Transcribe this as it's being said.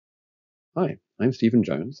Hi, I'm Stephen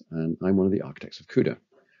Jones, and I'm one of the architects of CUDA.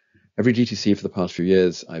 Every GTC for the past few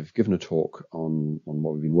years, I've given a talk on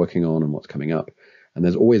what we've been working on and what's coming up, and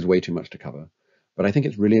there's always way too much to cover. But I think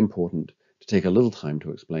it's really important to take a little time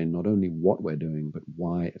to explain not only what we're doing, but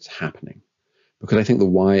why it's happening. Because I think the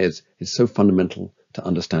why is so fundamental to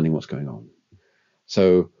understanding what's going on.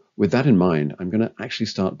 So with that in mind, I'm going to actually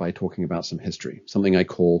start by talking about some history, something I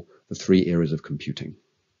call the 3 eras of computing.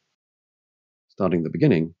 Starting at the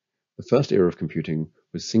beginning, the first era of computing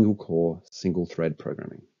was single-core, single-thread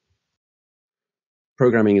programming.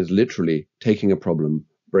 Programming is literally taking a problem,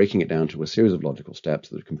 breaking it down to a series of logical steps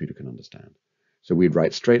that a computer can understand. So we'd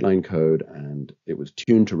write straight-line code, and it was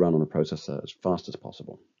tuned to run on a processor as fast as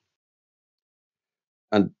possible.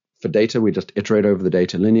 And for data, we just iterate over the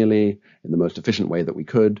data linearly in the most efficient way that we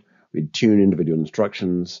could. We'd tune individual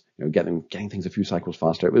instructions, getting things a few cycles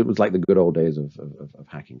faster. It was like the good old days of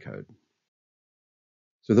hacking code.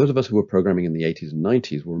 So those of us who were programming in the 80s and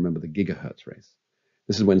 90s will remember the gigahertz race.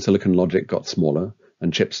 This is when silicon logic got smaller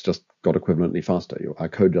and chips just got equivalently faster. Our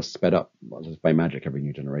code just sped up just by magic every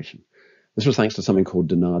new generation. This was thanks to something called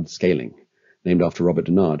Dennard scaling, named after Robert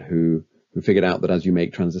Dennard, who figured out that as you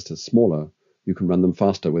make transistors smaller, you can run them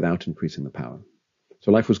faster without increasing the power.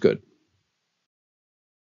 So life was good.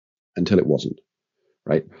 Until it wasn't,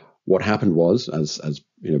 right? What happened was, as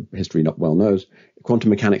history well knows,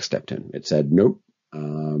 quantum mechanics stepped in. It said, nope.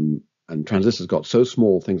 And transistors got so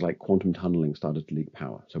small, things like quantum tunneling started to leak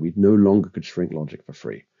power. So we no longer could shrink logic for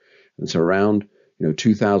free. And so around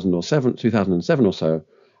 2007 or so,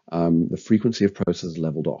 the frequency of processors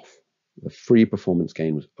leveled off. The free performance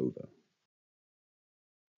gain was over.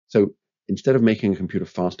 So instead of making a computer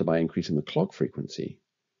faster by increasing the clock frequency,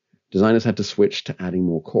 designers had to switch to adding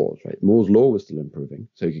more cores, right? Moore's law was still improving,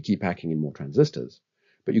 so you could keep packing in more transistors,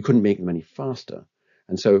 but you couldn't make them any faster.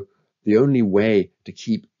 And so the only way to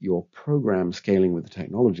keep your program scaling with the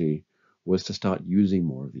technology was to start using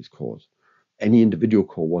more of these cores. Any individual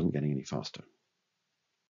core wasn't getting any faster.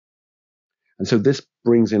 And so this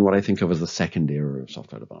brings in what I think of as the second era of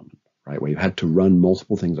software development, right? Where you had to run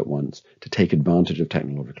multiple things at once to take advantage of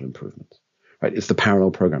technological improvements, right? It's the parallel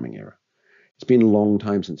programming era. It's been a long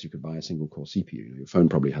time since you could buy a single core CPU. Your phone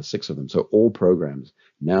probably has 6 of them. So all programs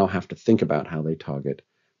now have to think about how they target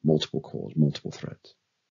multiple cores, multiple threads.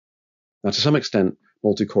 Now, to some extent,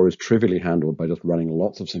 multi-core is trivially handled by just running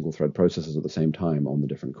lots of single-thread processors at the same time on the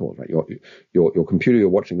different cores. Right? Your computer you're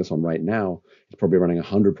watching this on right now is probably running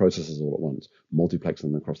 100 processors all at once, multiplexing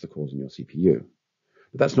them across the cores in your CPU.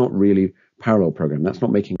 But that's not really parallel programming. That's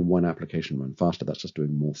not making one application run faster. That's just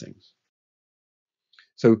doing more things.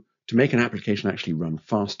 So to make an application actually run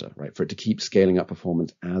faster, right, for it to keep scaling up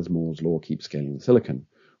performance as Moore's law keeps scaling the silicon,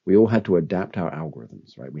 we all had to adapt our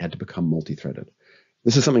algorithms. Right? We had to become multi-threaded.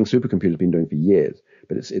 This is something supercomputers have been doing for years,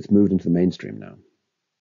 but it's moved into the mainstream now.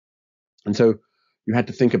 And so you had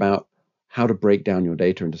to think about how to break down your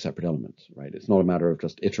data into separate elements, right? It's not a matter of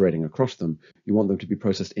just iterating across them. You want them to be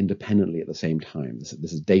processed independently at the same time. This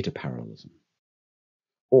is data parallelism.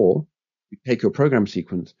 Or you take your program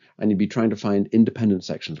sequence and you'd be trying to find independent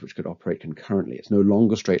sections which could operate concurrently. It's no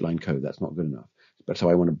longer straight line code. That's not good enough. But so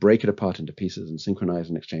I want to break it apart into pieces and synchronize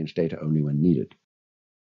and exchange data only when needed.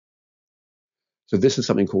 So this is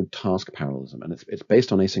something called task parallelism, and it's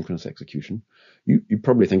based on asynchronous execution. You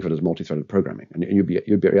probably think of it as multi-threaded programming, and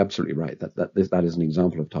you'd be absolutely right that is an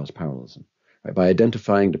example of task parallelism. Right? By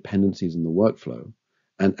identifying dependencies in the workflow,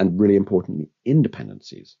 and really importantly,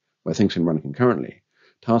 independencies, where things can run concurrently,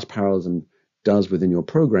 task parallelism does within your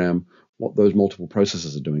program what those multiple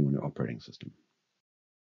processes are doing on your operating system.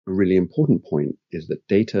 A really important point is that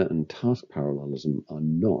data and task parallelism are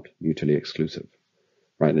not mutually exclusive.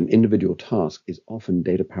 Right? An individual task is often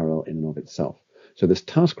data parallel in and of itself. So this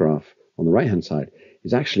task graph on the right-hand side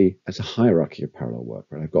is actually as a hierarchy of parallel work.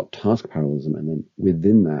 Right? I've got task parallelism, and then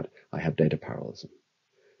within that, I have data parallelism.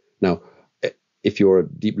 Now, if you're a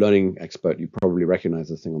deep learning expert, you probably recognize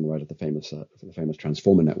this thing on the right of the famous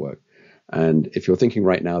transformer network. And if you're thinking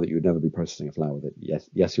right now that you would never be processing a flower, that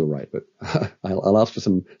yes, you're right. But I'll ask for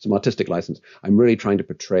some artistic license. I'm really trying to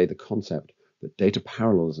portray the concept that data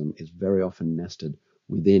parallelism is very often nested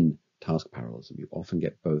within task parallelism. You often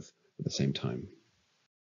get both at the same time.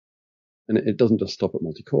 And it doesn't just stop at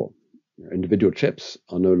multi-core. Individual chips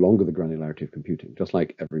are no longer the granularity of computing. Just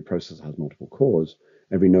like every processor has multiple cores,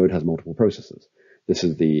 every node has multiple processors. This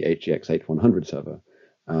is the HGX 8100 server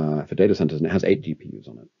for data centers, and it has 8 GPUs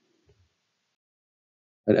on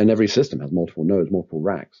it. And every system has multiple nodes, multiple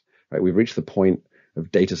racks. Right? We've reached the point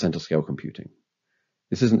of data center scale computing.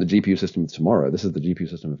 This isn't the GPU system of tomorrow. This is the GPU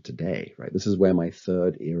system of today, right? This is where my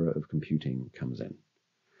third era of computing comes in.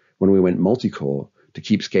 When we went multi-core, to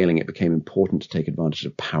keep scaling, it became important to take advantage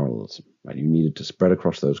of parallelism. Right? You needed to spread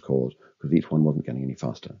across those cores because each one wasn't getting any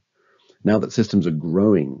faster. Now that systems are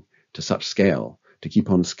growing to such scale, to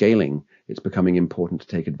keep on scaling, it's becoming important to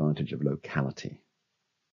take advantage of locality.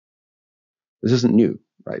 This isn't new,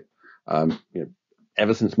 right?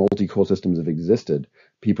 Ever since multi-core systems have existed,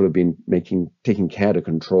 people have been taking care to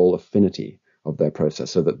control affinity of their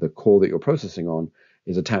process so that the core that you're processing on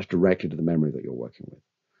is attached directly to the memory that you're working with.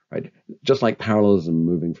 Right? Just like parallelism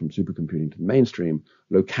moving from supercomputing to the mainstream,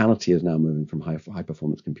 locality is now moving from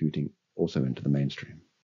high-performance computing also into the mainstream.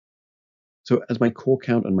 So as my core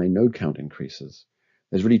count and my node count increases,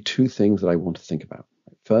 there's really two things that I want to think about.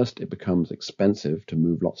 First, it becomes expensive to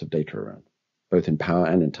move lots of data around, both in power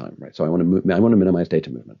and in time. Right? So I want to minimize data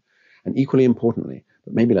movement. And equally importantly,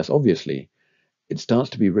 but maybe less obviously, it starts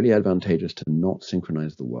to be really advantageous to not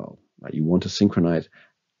synchronize the world. Right? You want to synchronize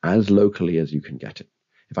as locally as you can get it.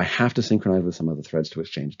 If I have to synchronize with some other threads to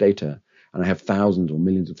exchange data, and I have thousands or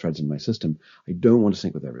millions of threads in my system, I don't want to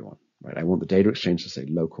sync with everyone. Right? I want the data exchange to stay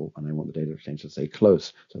local, and I want the data exchange to stay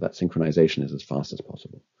close, so that synchronization is as fast as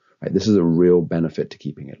possible. Right? This is a real benefit to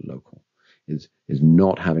keeping it local, is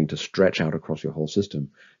not having to stretch out across your whole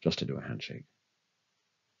system just to do a handshake.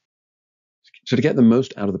 So to get the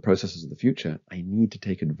most out of the processes of the future, I need to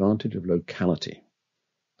take advantage of locality,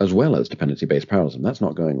 as well as dependency-based parallelism. That's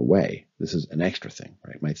not going away. This is an extra thing.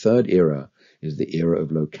 Right? My third era is the era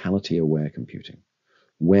of locality-aware computing.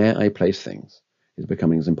 Where I place things is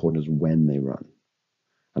becoming as important as when they run.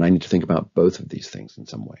 And I need to think about both of these things in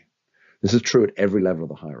some way. This is true at every level of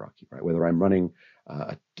the hierarchy, right? Whether I'm running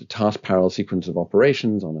a task parallel sequence of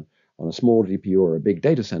operations on a small GPU or a big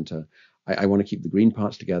data center, I want to keep the green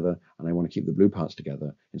parts together and I want to keep the blue parts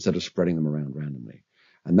together instead of spreading them around randomly.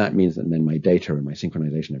 And that means that then my data and my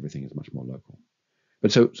synchronization, everything is much more local.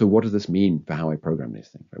 But so what does this mean for how I program these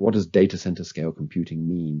things? Right? What does data center scale computing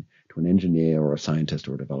mean to an engineer or a scientist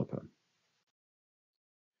or a developer?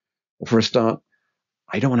 Well, for a start,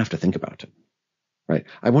 I don't want to have to think about it. Right?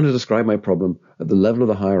 I want to describe my problem at the level of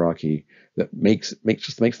the hierarchy that makes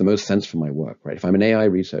the most sense for my work. Right? If I'm an AI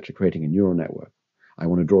researcher creating a neural network, I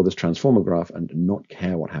want to draw this transformer graph and not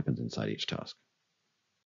care what happens inside each task.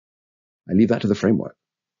 I leave that to the framework.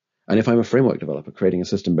 And if I'm a framework developer creating a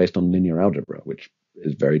system based on linear algebra, which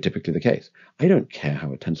is very typically the case, I don't care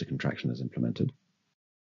how a tensor contraction is implemented.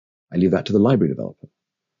 I leave that to the library developer.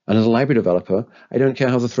 And as a library developer, I don't care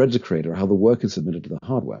how the threads are created or how the work is submitted to the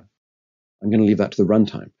hardware. I'm going to leave that to the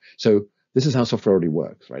runtime. So this is how software already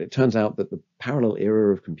works, right? It turns out that the parallel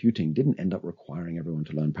era of computing didn't end up requiring everyone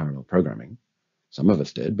to learn parallel programming. Some of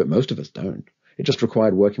us did, but most of us don't. It just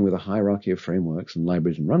required working with a hierarchy of frameworks and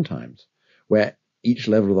libraries and runtimes, where each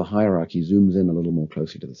level of the hierarchy zooms in a little more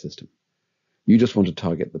closely to the system. You just want to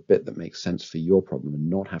target the bit that makes sense for your problem and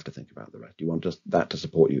not have to think about the rest. You want just that to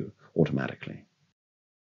support you automatically.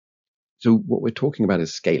 So what we're talking about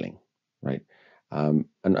is scaling, right? And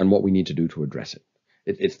what we need to do to address it.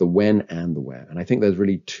 It's the when and the where. And I think there's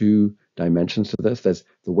really two dimensions to this. There's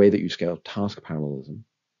the way that you scale task parallelism,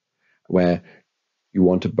 where you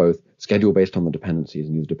want to both schedule based on the dependencies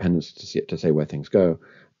and use dependencies to say where things go,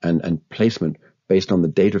 and placement based on the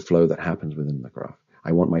data flow that happens within the graph.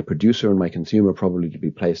 I want my producer and my consumer probably to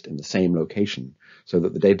be placed in the same location so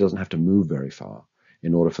that the data doesn't have to move very far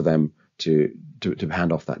in order for them to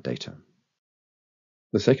hand off that data.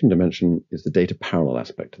 The second dimension is the data parallel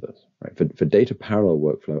aspect to this. Right? For data parallel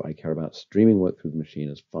workflow, I care about streaming work through the machine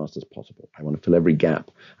as fast as possible. I want to fill every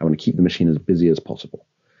gap. I want to keep the machine as busy as possible.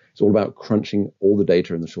 It's all about crunching all the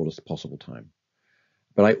data in the shortest possible time.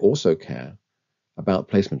 But I also care about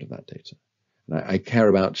placement of that data. And I care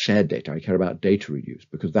about shared data. I care about data reuse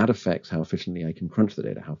because that affects how efficiently I can crunch the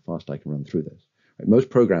data, how fast I can run through this. Right? Most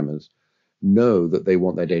programmers know that they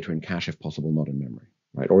want their data in cache if possible, not in memory.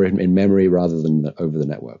 Right? Or in memory rather than over the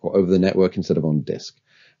network, or over the network instead of on disk,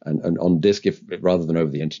 and on disk rather than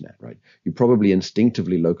over the internet. Right? You probably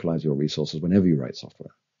instinctively localize your resources whenever you write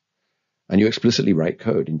software, and you explicitly write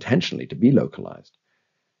code intentionally to be localized.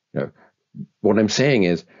 What I'm saying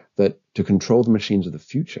is that to control the machines of the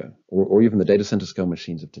future, or even the data center scale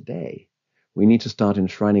machines of today, we need to start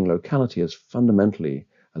enshrining locality as fundamentally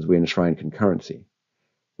as we enshrine concurrency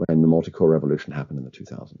when the multi-core revolution happened in the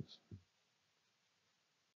 2000s.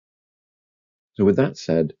 So with that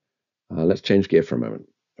said, let's change gear for a moment.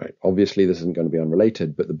 Right? Obviously, this isn't going to be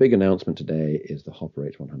unrelated, but the big announcement today is the Hopper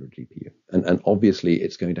H100 GPU. And obviously,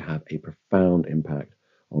 it's going to have a profound impact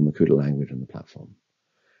on the CUDA language and the platform.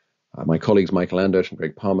 My colleagues Michael Andersch and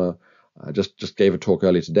Greg Palmer just gave a talk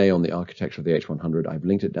earlier today on the architecture of the H100. I've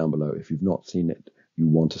linked it down below. If you've not seen it, you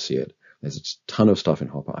want to see it. There's a ton of stuff in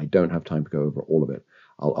Hopper. I don't have time to go over all of it.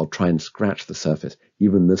 I'll try and scratch the surface.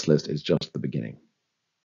 Even this list is just the beginning.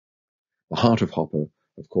 The heart of Hopper,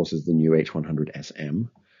 of course, is the new H100 SM.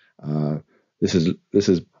 This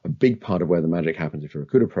is a big part of where the magic happens if you're a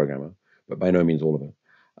CUDA programmer, but by no means all of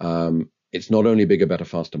it. It's not only bigger, better,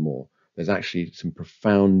 faster, more. There's actually some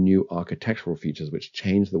profound new architectural features which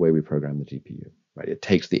change the way we program the GPU. Right? It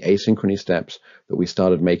takes the asynchrony steps that we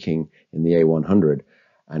started making in the A100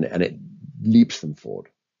 and it leaps them forward.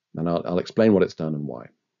 And I'll explain what it's done and why.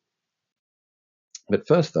 But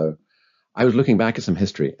first, though, I was looking back at some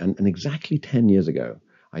history, and exactly 10 years ago,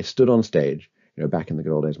 I stood on stage, back in the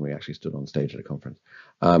good old days when we actually stood on stage at a conference.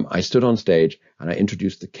 I stood on stage and I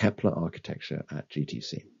introduced the Kepler architecture at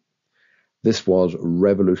GTC. This was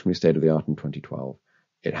revolutionary state-of-the-art in 2012.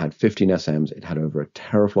 It had 15 SMs. It had over a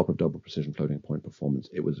teraflop of double precision floating point performance.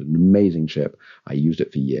 It was an amazing chip. I used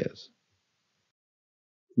it for years.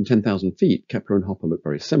 From 10,000 feet, Kepler and Hopper look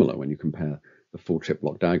very similar when you compare the full chip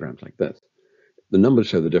block diagrams like this. The numbers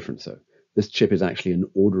show the difference, though. This chip is actually an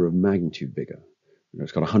order of magnitude bigger.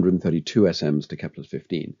 It's got 132 SMs to Kepler's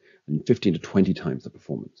 15, and 15 to 20 times the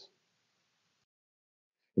performance.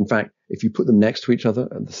 In fact, if you put them next to each other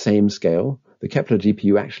at the same scale, the Kepler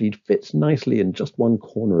GPU actually fits nicely in just one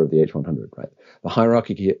corner of the H100, right?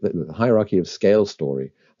 The hierarchy of scale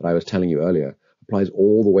story that I was telling you earlier applies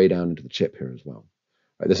all the way down into the chip here as well.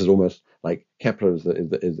 Right? This is almost like Kepler is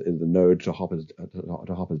the node to Hopper's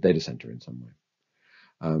data center in some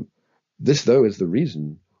way. This, though, is the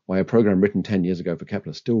reason why a program written 10 years ago for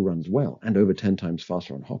Kepler still runs well and over 10 times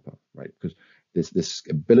faster on Hopper, right? Because this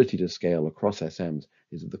ability to scale across SMs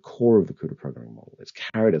is at the core of the CUDA programming model. It's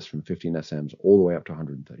carried us from 15 SMs all the way up to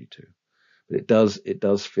 132. But it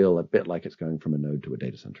does feel a bit like it's going from a node to a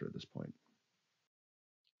data center at this point.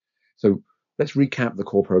 So let's recap the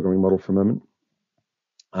core programming model for a moment.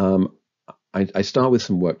 I start with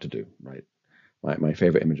some work to do, right? My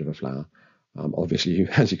favorite image of a flower. Obviously,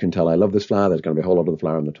 as you can tell, I love this flower. There's going to be a whole lot of the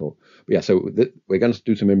flower in the talk. But yeah, so we're going to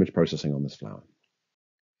do some image processing on this flower.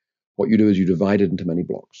 What you do is you divide it into many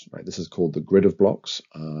blocks, right? This is called the grid of blocks.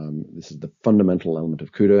 This is the fundamental element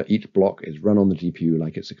of CUDA. Each block is run on the GPU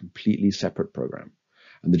like it's a completely separate program.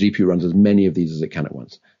 And the GPU runs as many of these as it can at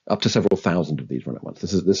once, up to several thousand of these run at once.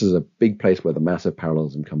 This is a big place where the massive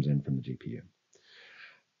parallelism comes in from the GPU.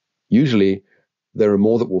 Usually, there are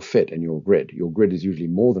more that will fit in your grid. Your grid is usually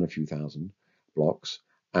more than a few thousand blocks.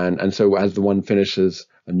 And so as the one finishes,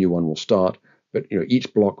 a new one will start. But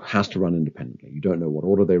each block has to run independently. You don't know what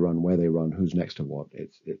order they run, where they run, who's next to what.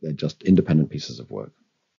 They're just independent pieces of work.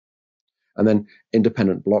 And then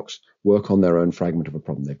independent blocks work on their own fragment of a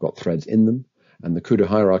problem. They've got threads in them, and the CUDA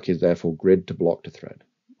hierarchy is therefore grid to block to thread.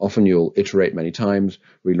 Often you'll iterate many times,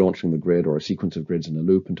 relaunching the grid or a sequence of grids in a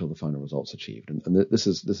loop until the final result's achieved. And this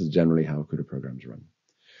is generally how CUDA programs run.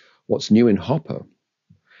 What's new in Hopper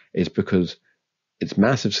is because its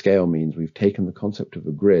massive scale means we've taken the concept of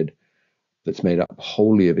a grid that's made up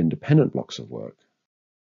wholly of independent blocks of work,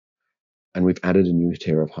 and we've added a new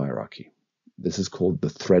tier of hierarchy. This is called the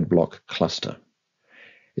thread block cluster.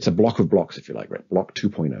 It's a block of blocks, if you like, right? Block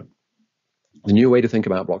 2.0. The new way to think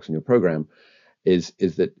about blocks in your program is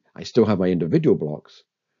that I still have my individual blocks,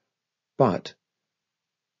 but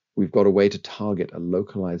we've got a way to target a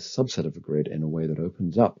localized subset of a grid in a way that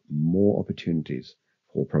opens up more opportunities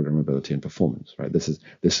for programmability and performance, right? This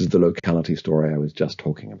is the locality story I was just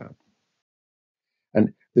talking about.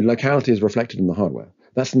 And the locality is reflected in the hardware.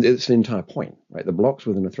 It's the entire point, right? The blocks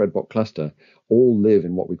within a thread block cluster all live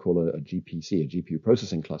in what we call a GPC, a GPU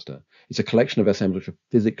processing cluster. It's a collection of SMs which are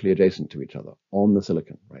physically adjacent to each other on the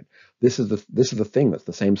silicon, right? This is the thing that's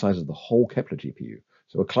the same size as the whole Kepler GPU.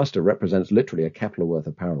 So a cluster represents literally a Kepler worth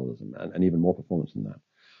of parallelism and even more performance than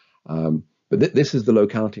that. But this is the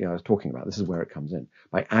locality I was talking about. This is where it comes in.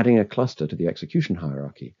 By adding a cluster to the execution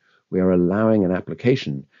hierarchy, we are allowing an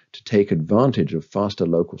application to take advantage of faster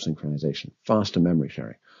local synchronization, faster memory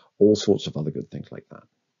sharing, all sorts of other good things like that.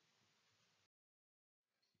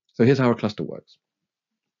 So here's how a cluster works.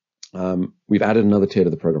 We've added another tier to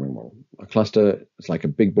the programming model. A cluster is like a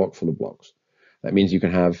big block full of blocks. That means you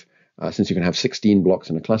can have, since you can have 16 blocks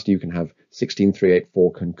in a cluster, you can have 16, 3, 8,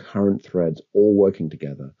 4 concurrent threads all working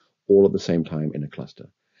together, all at the same time in a cluster.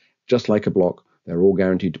 Just like a block, they're all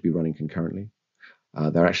guaranteed to be running concurrently.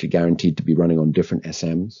 They're actually guaranteed to be running on different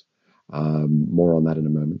SMs. More on that in a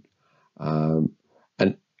moment.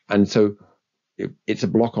 And so it's a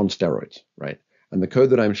block on steroids, right? And the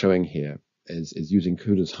code that I'm showing here is using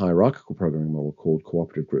CUDA's hierarchical programming model called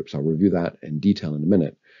cooperative groups. I'll review that in detail in a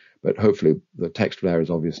minute, but hopefully the text there is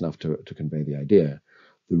obvious enough to convey the idea.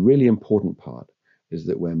 The really important part is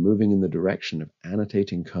that we're moving in the direction of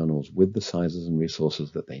annotating kernels with the sizes and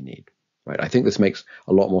resources that they need. right? I think this makes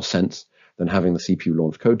a lot more sense than having the CPU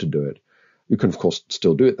launch code to do it. You can, of course,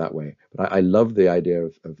 still do it that way, but I love the idea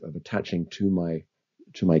of attaching to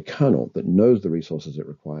my kernel that knows the resources it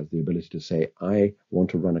requires, the ability to say, I want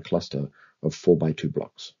to run a cluster of 4x2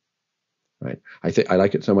 blocks, right? I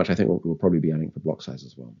like it so much, I think we'll probably be adding for block size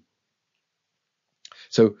as well.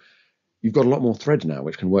 So you've got a lot more threads now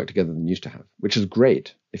which can work together than you used to have, which is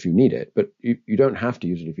great if you need it, but you don't have to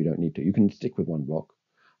use it if you don't need to. You can stick with one block.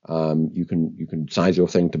 You can size your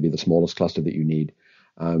thing to be the smallest cluster that you need.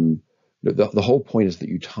 The whole point is that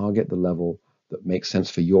you target the level that makes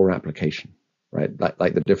sense for your application, right?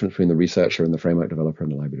 Like the difference between the researcher and the framework developer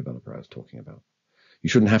and the library developer I was talking about. You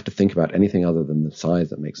shouldn't have to think about anything other than the size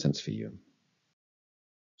that makes sense for you.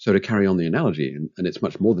 So to carry on the analogy, and it's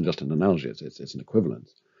much more than just an analogy, it's an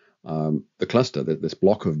equivalence. The cluster, this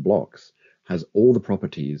block of blocks, has all the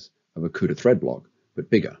properties of a CUDA thread block, but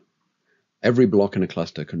bigger. Every block in a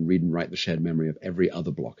cluster can read and write the shared memory of every other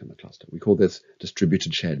block in the cluster. We call this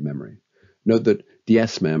distributed shared memory. Note that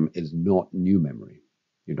DSMEM is not new memory.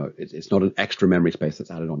 It's not an extra memory space that's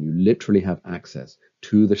added on. You literally have access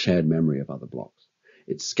to the shared memory of other blocks.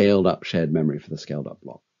 It's scaled up shared memory for the scaled up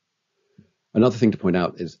block. Another thing to point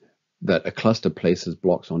out is that a cluster places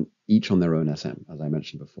blocks each on their own SM, as I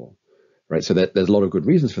mentioned before. Right, so there's a lot of good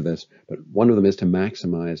reasons for this, but one of them is to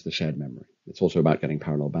maximize the shared memory. It's also about getting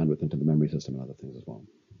parallel bandwidth into the memory system and other things as well.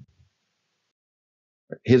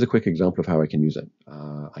 Here's a quick example of how I can use it.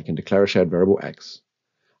 I can declare a shared variable X.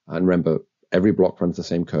 And remember, every block runs the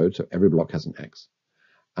same code, so every block has an X.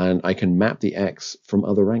 And I can map the X from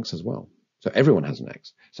other ranks as well. So everyone has an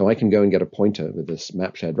X. So I can go and get a pointer with this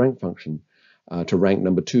map shared rank function to rank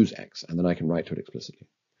number 2's X, and then I can write to it explicitly.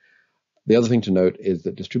 The other thing to note is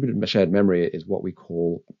that distributed shared memory is what we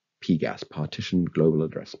call PGAS, Partitioned Global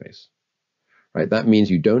Address Space. Right? That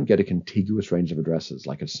means you don't get a contiguous range of addresses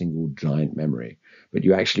like a single giant memory, but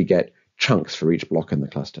you actually get chunks for each block in the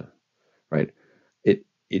cluster. Right?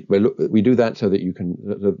 We do that so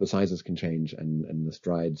that the sizes can change and the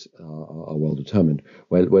strides are well determined.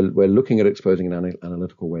 We're looking at exposing an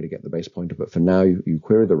analytical way to get the base pointer, but for now you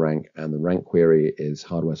query the rank, and the rank query is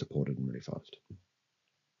hardware supported and really fast.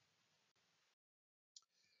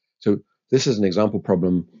 So this is an example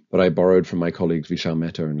problem that I borrowed from my colleagues Vishal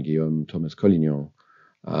Mehta and Guillaume Thomas-Collignon.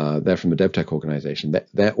 They're from the DevTech organization.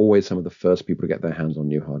 They're always some of the first people to get their hands on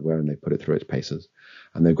new hardware, and they put it through its paces.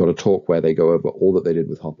 And they've got a talk where they go over all that they did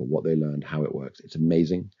with Hopper, what they learned, how it works. It's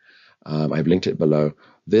amazing. I've linked it below.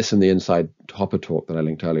 This and the Inside Hopper talk that I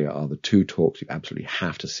linked earlier are the two talks you absolutely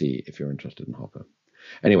have to see if you're interested in Hopper.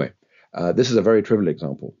 Anyway, this is a very trivial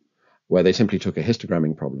example where they simply took a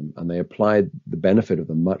histogramming problem and they applied the benefit of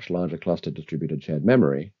the much larger cluster distributed shared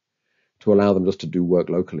memory to allow them just to do work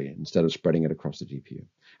locally instead of spreading it across the GPU.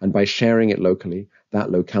 And by sharing it locally,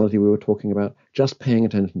 that locality we were talking about, just paying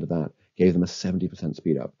attention to that gave them a 70%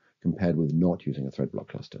 speed up compared with not using a thread block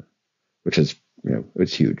cluster, which is,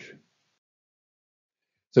 it's huge.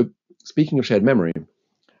 So speaking of shared memory,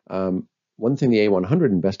 one thing the A100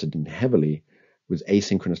 invested in heavily was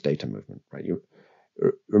asynchronous data movement, right?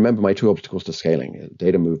 Remember my two obstacles to scaling,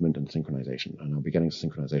 data movement and synchronization, and I'll be getting to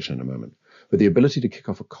synchronization in a moment. But the ability to kick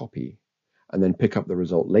off a copy and then pick up the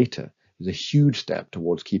result later is a huge step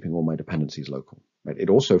towards keeping all my dependencies local. Right? It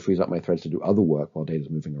also frees up my threads to do other work while data is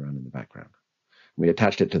moving around in the background. We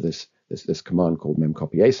attached it to this command called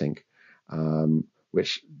memcopyasync,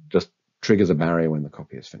 which just triggers a barrier when the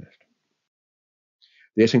copy is finished.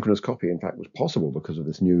 The asynchronous copy, in fact, was possible because of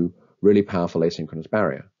this new, really powerful asynchronous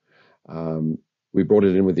barrier. We brought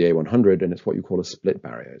it in with the A100, and it's what you call a split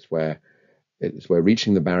barrier. It's where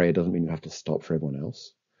reaching the barrier doesn't mean you have to stop for everyone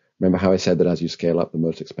else. Remember how I said that as you scale up, the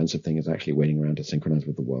most expensive thing is actually waiting around to synchronize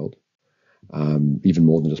with the world, even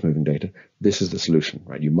more than just moving data. This is the solution,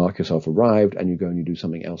 right? You mark yourself arrived, and you go and you do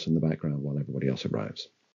something else in the background while everybody else arrives.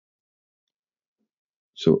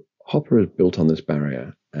 So Hopper is built on this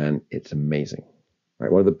barrier, and it's amazing.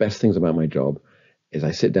 Right? One of the best things about my job is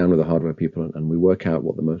I sit down with the hardware people and we work out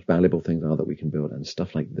what the most valuable things are that we can build, and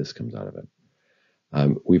stuff like this comes out of it.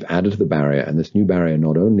 We've added to the barrier, and this new barrier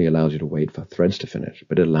not only allows you to wait for threads to finish,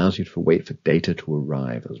 but it allows you to wait for data to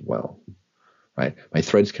arrive as well. Right? My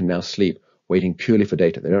threads can now sleep waiting purely for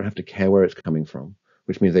data. They don't have to care where it's coming from,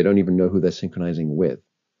 which means they don't even know who they're synchronizing with,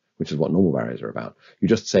 which is what normal barriers are about. You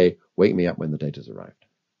just say, wake me up when the data's arrived.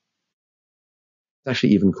 It's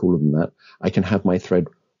actually even cooler than that. I can have my thread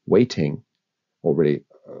waiting, or really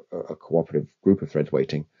a cooperative group of threads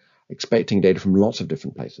waiting, expecting data from lots of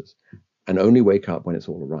different places, and only wake up when it's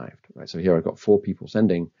all arrived. Right? So here I've got 4 people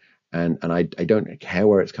sending, and I don't care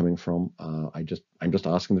where it's coming from. I'm just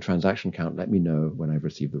asking the transaction count, let me know when I've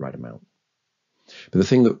received the right amount. But the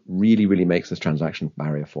thing that really, really makes this transaction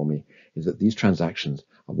barrier for me is that these transactions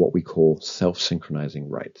are what we call self-synchronizing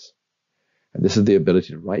writes. And this is the ability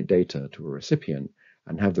to write data to a recipient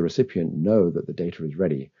and have the recipient know that the data is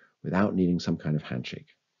ready without needing some kind of handshake.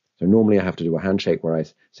 So normally I have to do a handshake where I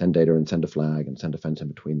send data and send a flag and send a fence in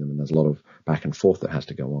between them, and there's a lot of back and forth that has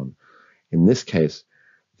to go on. In this case,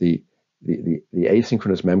 the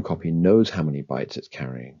asynchronous memcopy knows how many bytes it's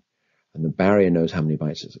carrying, and the barrier knows how many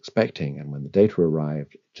bytes it's expecting, and when the data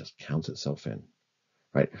arrived, it just counts itself in.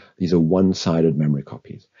 Right? These are one-sided memory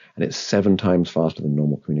copies, and it's 7 times faster than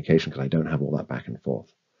normal communication because I don't have all that back and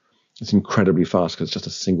forth. It's incredibly fast because it's just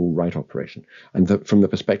a single write operation. And from the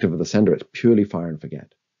perspective of the sender, it's purely fire and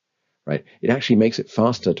forget. Right? It actually makes it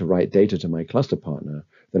faster to write data to my cluster partner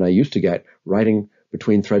than I used to get writing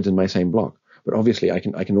between threads in my same block. But obviously, I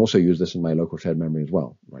can also use this in my local shared memory as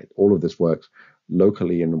well. Right? All of this works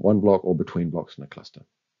locally in one block or between blocks in a cluster.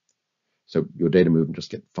 So your data movement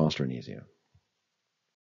just gets faster and easier.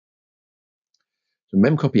 So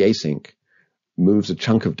memcopy async moves a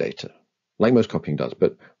chunk of data, like most copying does,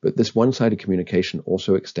 but this one-sided communication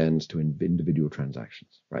also extends to individual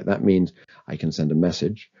transactions, right? That means I can send a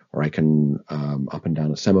message, or I can up and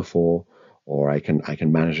down a semaphore, or I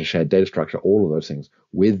can manage a shared data structure, all of those things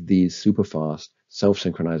with these super fast,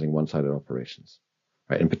 self-synchronizing one-sided operations,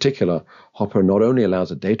 right? In particular, Hopper not only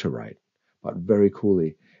allows a data write, but very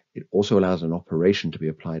coolly, it also allows an operation to be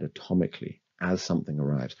applied atomically as something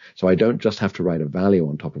arrives. So I don't just have to write a value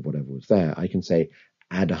on top of whatever was there. I can say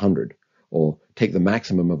add 100 or take the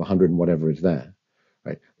maximum of 100 and whatever is there.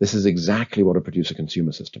 Right? This is exactly what a producer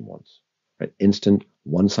consumer system wants. Right? Instant,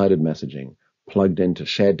 one-sided messaging plugged into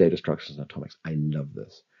shared data structures and atomics. I love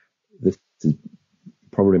this. This is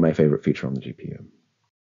probably my favorite feature on the GPU.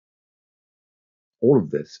 All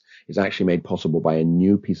of this is actually made possible by a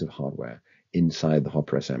new piece of hardware inside the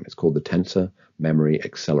Hopper SM. It's called the Tensor Memory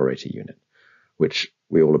Accelerator Unit, which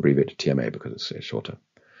we all abbreviate to TMA because it's shorter.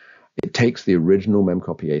 It takes the original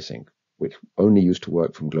memcopy async, which only used to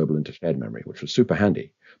work from global into shared memory, which was super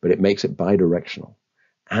handy, but it makes it bidirectional,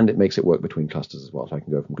 and it makes it work between clusters as well. So I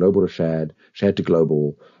can go from global to shared, shared to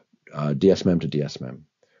global, DSMem to DSMem,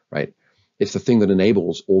 right? It's the thing that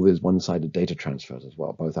enables all these one-sided data transfers as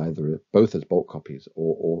well, both as bulk copies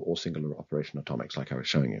or singular operation atomics, like I was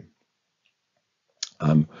showing you.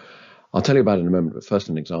 I'll tell you about it in a moment, but first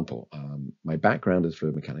an example. My background is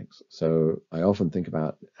fluid mechanics, so I often think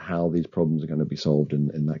about how these problems are going to be solved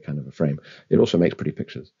in that kind of a frame. It also makes pretty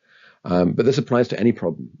pictures. But this applies to any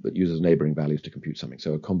problem that uses neighboring values to compute something.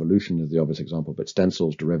 So a convolution is the obvious example, but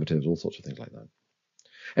stencils, derivatives, all sorts of things like that.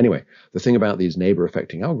 Anyway, the thing about these neighbor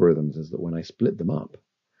affecting algorithms is that when I split them up,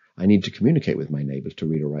 I need to communicate with my neighbors to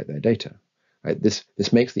read or write their data. Right?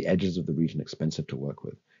 This makes the edges of the region expensive to work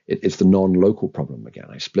with. It's the non-local problem again.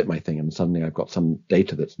 I split my thing and suddenly I've got some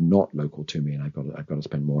data that's not local to me and I've got to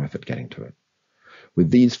spend more effort getting to it. With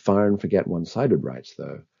these fire and forget one-sided writes,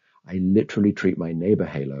 though, I literally treat my neighbor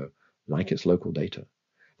halo like it's local data.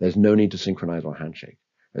 There's no need to synchronize or handshake.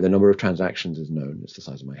 The number of transactions is known. It's the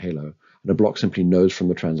size of my halo. And a block simply knows from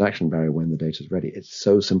the transaction barrier when the data is ready. It's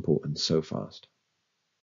so simple and so fast.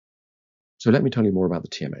 So let me tell you more about the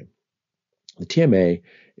TMA. The TMA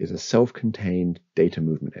is a self-contained data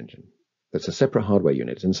movement engine. That's a separate hardware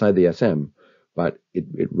unit. It's inside the SM, but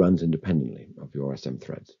it runs independently of your SM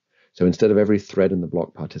threads. So instead of every thread in the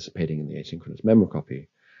block participating in the asynchronous memory copy,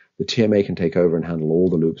 the TMA can take over and handle all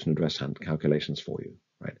the loops and address calculations for you.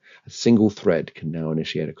 Right? A single thread can now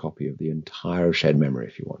initiate a copy of the entire shared memory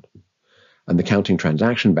if you want. And the counting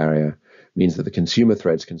transaction barrier means that the consumer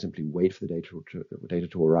threads can simply wait for the data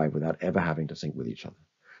to arrive without ever having to sync with each other.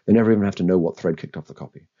 They never even have to know what thread kicked off the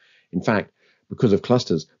copy. In fact, because of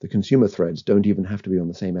clusters, the consumer threads don't even have to be on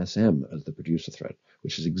the same SM as the producer thread,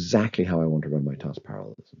 which is exactly how I want to run my task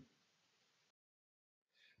parallelism.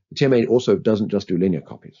 The TMA also doesn't just do linear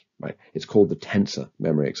copies, right? It's called the Tensor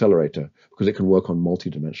Memory Accelerator because it can work on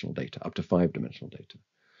multi-dimensional data, up to 5-dimensional data.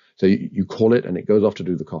 So you call it and it goes off to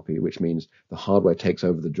do the copy, which means the hardware takes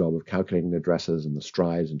over the job of calculating the addresses and the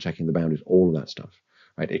strides and checking the boundaries, all of that stuff.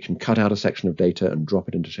 Right? It can cut out a section of data and drop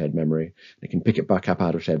it into shared memory. It can pick it back up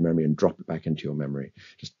out of shared memory and drop it back into your memory,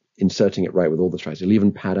 just inserting it right with all the strides. It'll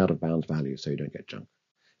even pad out of bounds values so you don't get junk.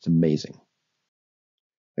 It's amazing.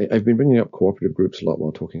 I've been bringing up cooperative groups a lot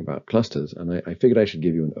while talking about clusters, and I figured I should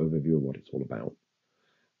give you an overview of what it's all about.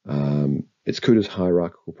 It's CUDA's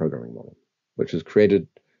hierarchical programming model, which was created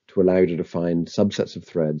to allow you to define subsets of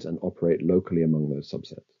threads and operate locally among those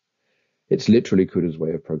subsets. It's literally CUDA's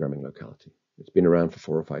way of programming locality. It's been around for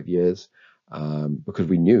 4 or 5 years because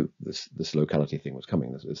we knew this locality thing was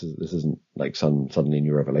coming. This isn't like some suddenly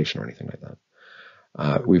new revelation or anything like that.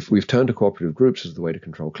 We've turned to cooperative groups as the way to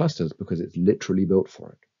control clusters because it's literally built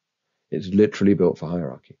for it. It's literally built for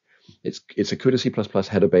hierarchy. It's a CUDA C++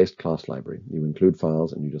 header-based class library. You include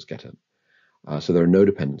files and you just get it. So there are no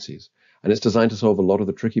dependencies. And it's designed to solve a lot of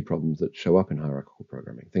the tricky problems that show up in hierarchical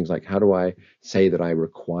programming. Things like, how do I say that I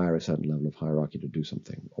require a certain level of hierarchy to do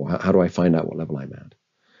something? Or how do I find out what level I'm at?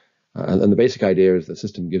 And the basic idea is the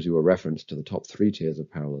system gives you a reference to the top 3 tiers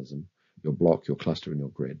of parallelism: your block, your cluster, and your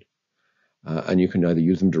grid. And you can either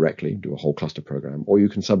use them directly, do a whole cluster program, or you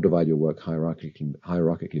can subdivide your work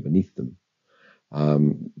hierarchically beneath them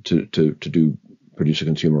to do producer,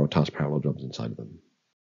 consumer, or task parallel jobs inside of them.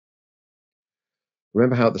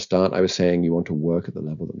 Remember how at the start I was saying you want to work at the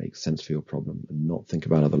level that makes sense for your problem and not think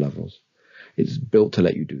about other levels? It's built to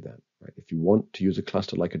let you do that. Right? If you want to use a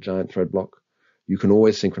cluster like a giant thread block, you can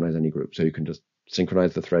always synchronize any group. So you can just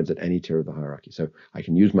synchronize the threads at any tier of the hierarchy. So I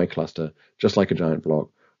can use my cluster just like a giant block,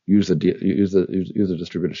 use the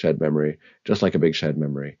distributed shared memory just like a big shared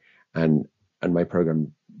memory, and my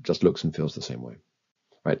program just looks and feels the same way.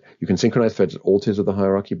 Right? You can synchronize threads at all tiers of the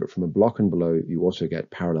hierarchy, but from a block and below, you also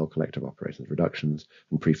get parallel collective operations, reductions,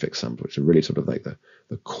 and prefix sums, which are really sort of like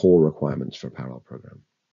the core requirements for a parallel program.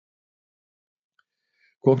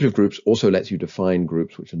 Cooperative groups also lets you define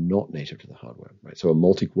groups which are not native to the hardware. Right? So a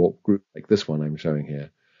multi-warp group like this one I'm showing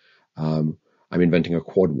here, I'm inventing a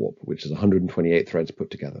quad warp, which is 128 threads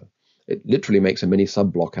put together. It literally makes a mini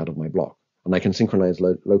sub-block out of my block, and I can synchronize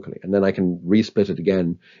locally, and then I can resplit it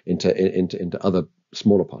again into other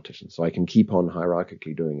smaller partitions. So I can keep on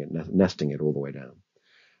hierarchically doing it, nesting it all the way down.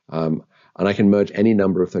 And I can merge any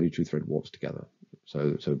number of 32 thread warps together.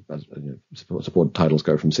 So as, supported tiles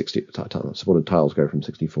go from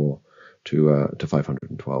 64 to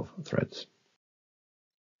 512 threads.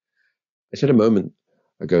 I said a moment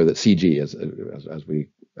ago that CG, as we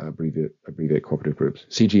abbreviate cooperative groups,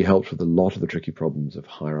 CG helps with a lot of the tricky problems of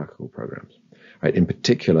hierarchical programs. Right? In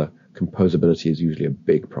particular, composability is usually a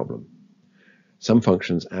big problem. Some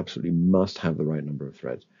functions absolutely must have the right number of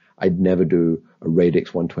threads. I'd never do a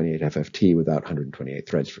radix 128 FFT without 128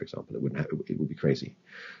 threads, for example. It would be crazy.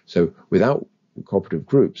 So without cooperative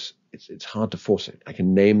groups, it's hard to force it. I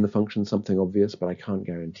can name the function something obvious, but I can't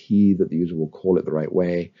guarantee that the user will call it the right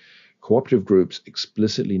way. Cooperative groups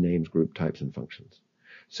explicitly names group types and functions.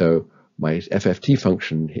 So my FFT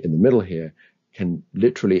function in the middle here can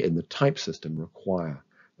literally, in the type system, require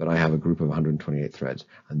that I have a group of 128 threads,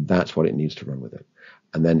 and that's what it needs to run with it.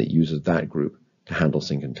 And then it uses that group to handle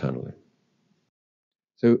sync internally.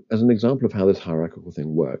 So as an example of how this hierarchical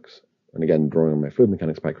thing works, and again, drawing on my fluid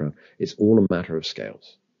mechanics background, it's all a matter of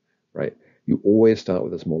scales, right? You always start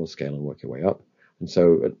with a smaller scale and work your way up. And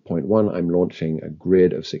so at point 1, I'm launching a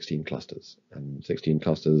grid of 16 clusters, and 16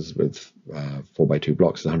 clusters with 4x2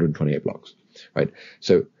 blocks is 128 blocks, right?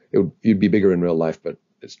 So you'd be bigger in real life, but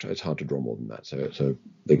it's hard to draw more than that. So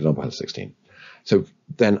the example has 16. So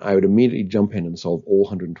then I would immediately jump in and solve all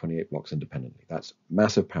 128 blocks independently. That's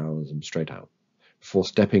massive parallelism straight out, before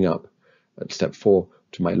stepping up at step 4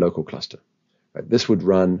 to my local cluster. Right? This would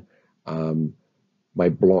run my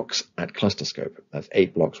blocks at cluster scope. That's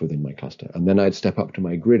 8 blocks within my cluster. And then I'd step up to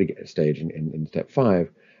my grid stage in step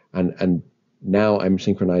 5, and now I'm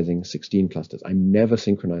synchronizing 16 clusters. I'm never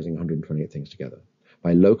synchronizing 128 things together.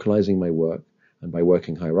 By localizing my work and by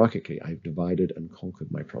working hierarchically, I've divided and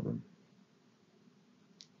conquered my problem.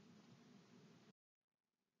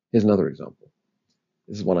 Here's another example.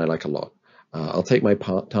 This is one I like a lot. I'll take my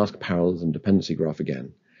task parallelism dependency graph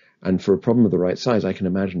again. And for a problem of the right size, I can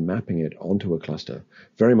imagine mapping it onto a cluster,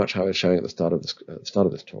 very much how I was showing at the start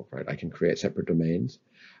of this talk, right? I can create separate domains,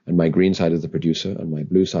 and my green side is the producer, and my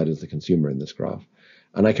blue side is the consumer in this graph.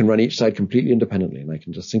 And I can run each side completely independently, and I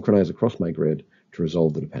can just synchronize across my grid to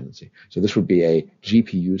resolve the dependency. So this would be a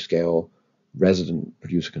GPU scale resident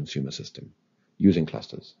producer-consumer system using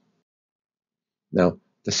clusters. Now,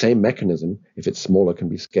 the same mechanism, if it's smaller, can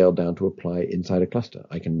be scaled down to apply inside a cluster.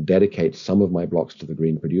 I can dedicate some of my blocks to the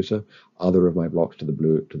green producer, other of my blocks to the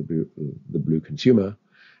blue consumer,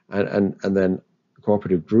 and then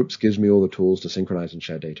cooperative groups gives me all the tools to synchronize and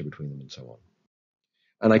share data between them and so on.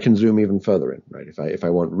 And I can zoom even further in, right? If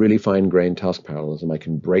I want really fine-grained task parallelism, I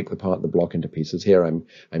can break the block into pieces. Here I'm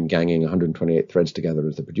ganging 128 threads together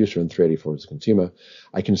as the producer and 384 as the consumer.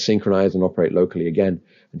 I can synchronize and operate locally again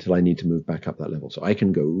until I need to move back up that level. So I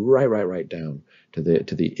can go right down to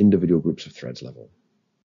the individual groups of threads level.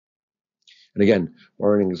 And again,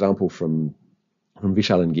 borrowing an example from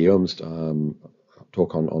Vishal and Guillaume's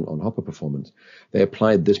talk on Hopper performance, they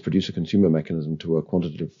applied this producer-consumer mechanism to a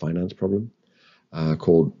quantitative finance problem.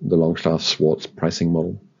 Called the Longstaff-Swartz pricing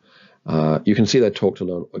model. You can see their talk to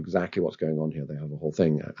learn exactly what's going on here. They have a whole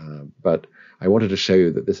thing. But I wanted to show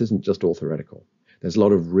you that this isn't just all theoretical. There's a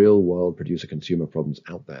lot of real-world producer-consumer problems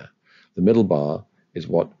out there. The middle bar is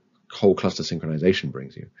what whole cluster synchronization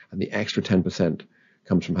brings you. And the extra 10%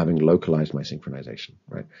 comes from having localized my synchronization,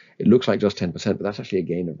 right? It looks like just 10%, but that's actually a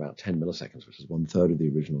gain of about 10 milliseconds, which is 1/3 of the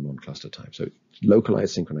original non-cluster time. So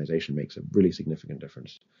localized synchronization makes a really significant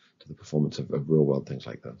difference to the performance of real-world things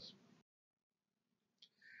like this.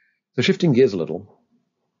 So shifting gears a little,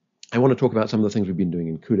 I want to talk about some of the things we've been doing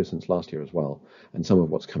in CUDA since last year as well, and some of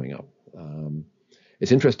what's coming up.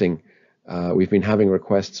 It's interesting, we've been having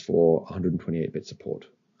requests for 128-bit support.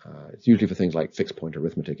 It's usually for things like fixed point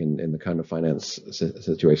arithmetic in the kind of finance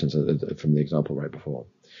situations from the example right before.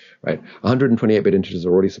 Right, 128-bit integers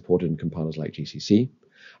are already supported in compilers like GTC,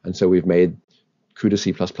 and so we've made CUDA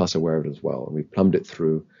C++ aware of it as well, and we've plumbed it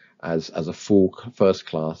through as a full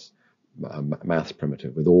first-class maths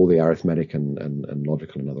primitive with all the arithmetic and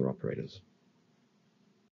logical and other operators.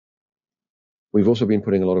 We've also been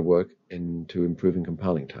putting a lot of work into improving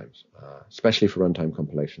compiling times, especially for runtime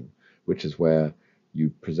compilation, which is where you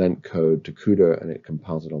present code to CUDA and it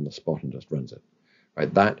compiles it on the spot and just runs it.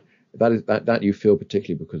 Right? That you feel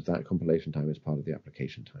particularly because that compilation time is part of the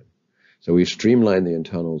application time. So we've streamlined the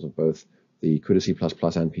internals of both the CUDA C++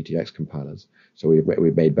 and PTX compilers. So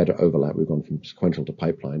we've made better overlap. We've gone from sequential to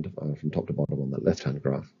pipelined from top to bottom on that left-hand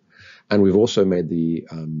graph. And we've also made the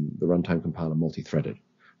runtime compiler multi-threaded,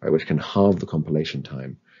 right, which can halve the compilation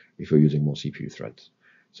time if you're using more CPU threads.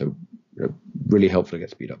 So really helpful to get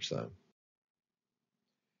speed ups there.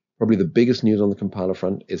 Probably the biggest news on the compiler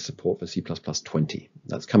front is support for C++20.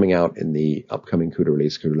 That's coming out in the upcoming CUDA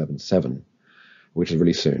release, CUDA 11.7, which is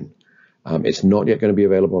really soon. It's not yet going to be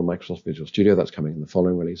available on Microsoft Visual Studio. That's coming in the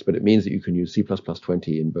following release, but it means that you can use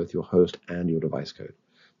C++20 in both your host and your device code.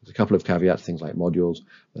 There's a couple of caveats, things like modules.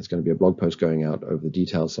 There's going to be a blog post going out over the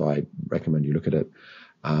details, so I recommend you look at it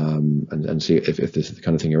and see if this is the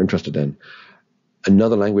kind of thing you're interested in.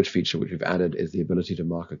 Another language feature which we've added is the ability to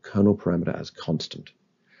mark a kernel parameter as constant.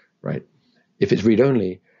 Right? If it's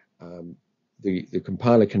read-only, the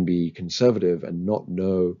compiler can be conservative and not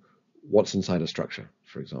know what's inside a structure,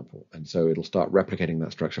 for example. And so it'll start replicating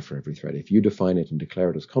that structure for every thread. If you define it and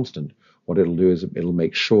declare it as constant, what it'll do is it'll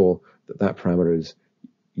make sure that that parameter is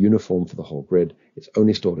uniform for the whole grid. It's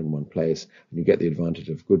only stored in one place, and you get the advantage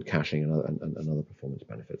of good caching and other performance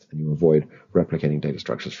benefits, and you avoid replicating data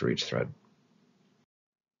structures for each thread.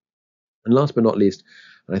 And last but not least,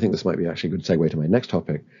 and I think this might be actually a good segue to my next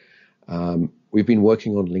topic, we've been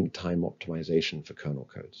working on link time optimization for kernel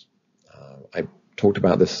codes. I talked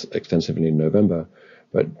about this extensively in November,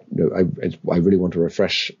 but I really want to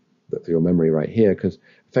refresh your memory right here, because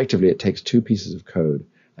effectively it takes two pieces of code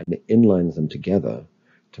and it inlines them together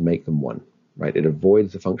to make them one. Right? It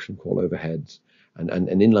avoids the function call overheads, and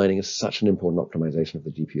inlining is such an important optimization of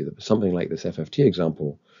the GPU that for something like this FFT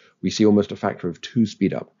example, we see almost a factor of 2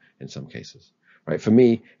 speed up in some cases. Right? For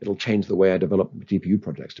me, it'll change the way I develop GPU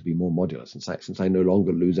projects to be more modular, since I no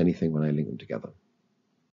longer lose anything when I link them together.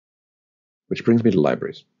 Which brings me to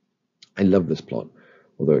libraries. I love this plot,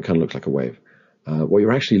 although it kind of looks like a wave. What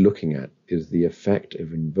you're actually looking at is the effect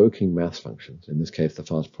of invoking maths functions, in this case the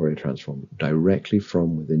fast Fourier transform, directly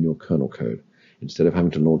from within your kernel code, instead of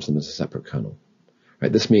having to launch them as a separate kernel.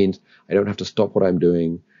 Right? This means I don't have to stop what I'm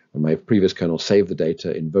doing on my previous kernel, save the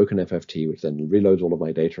data, invoke an FFT, which then reloads all of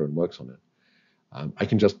my data and works on it. I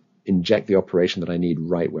can just inject the operation that I need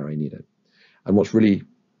right where I need it. And what's really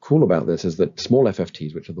cool about this is that small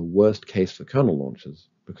FFTs, which are the worst case for kernel launches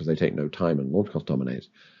because they take no time and launch cost dominates,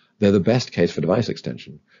 they're the best case for device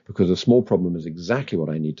extension because a small problem is exactly what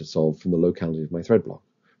I need to solve from the locality of my thread block.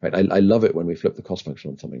 Right? I love it when we flip the cost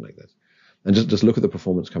function on something like this. And just look at the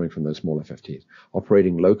performance coming from those small FFTs.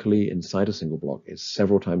 Operating locally inside a single block is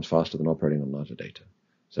several times faster than operating on larger data.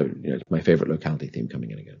 So it's my favorite locality theme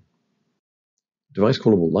coming in again. Device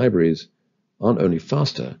callable libraries aren't only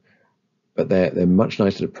faster, but they're much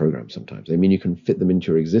nicer to program sometimes. They mean you can fit them into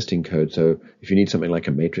your existing code. So if you need something like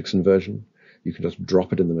a matrix inversion, you can just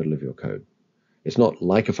drop it in the middle of your code. It's not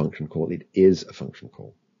like a function call, it is a function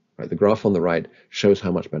call. Right? The graph on the right shows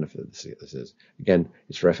how much benefit this is. Again,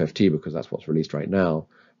 it's for FFT because that's what's released right now.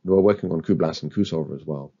 And we're working on cuBLAS and cuSolver as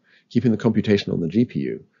well. Keeping the computation on the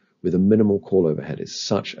GPU with a minimal call overhead is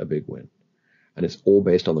such a big win. And it's all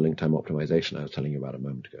based on the link time optimization I was telling you about a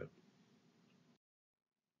moment ago.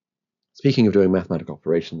 Speaking of doing mathematical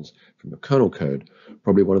operations from the kernel code,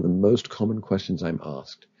 probably one of the most common questions I'm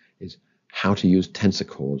asked is how to use tensor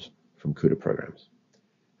cores from CUDA programs.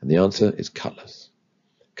 And the answer is Cutlass.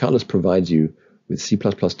 Cutlass provides you with C++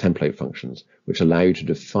 template functions which allow you to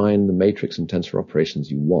define the matrix and tensor operations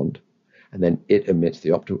you want and then it emits the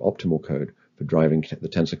optimal code for driving the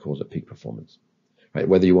tensor cores at peak performance. Right?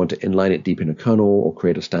 Whether you want to inline it deep in a kernel or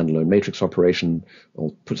create a standalone matrix operation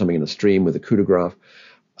or put something in a stream with a CUDA graph,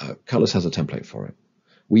 Cutlass has a template for it.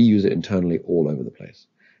 We use it internally all over the place.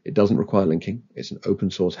 It doesn't require linking. It's an open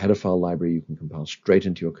source header file library you can compile straight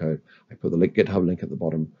into your code. I put the GitHub link at the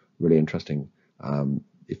bottom. Really interesting.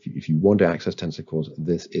 If you want to access tensor cores,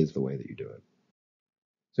 this is the way that you do it.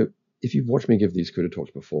 So if you've watched me give these CUDA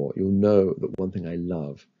talks before, you'll know that one thing I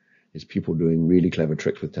love is people doing really clever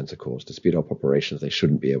tricks with tensor cores to speed up operations they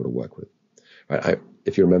shouldn't be able to work with. Right?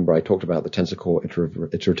 If you remember, I talked about the tensor core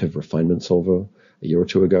iterative refinement solver a year or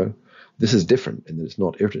two ago. This is different in that it's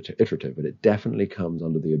not iterative, but it definitely comes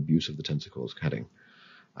under the abuse of the tensor cores heading.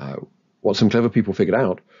 What some clever people figured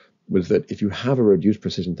out was that if you have a reduced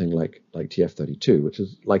precision thing like TF32, which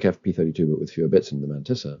is like FP32 but with fewer bits in the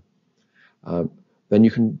mantissa, then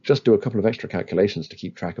you can just do a couple of extra calculations to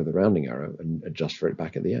keep track of the rounding error and adjust for it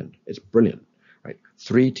back at the end. It's brilliant, right?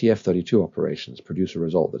 3 TF32 operations produce a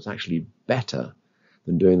result that's actually better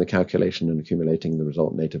than doing the calculation and accumulating the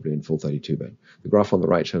result natively in full 32-bit. The graph on the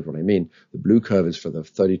right shows what I mean. The blue curve is for the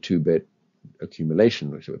 32-bit accumulation,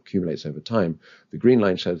 which accumulates over time. The green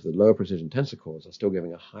line shows the lower precision tensor cores are still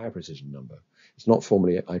giving a higher precision number. It's not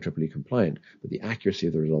formally IEEE compliant, but the accuracy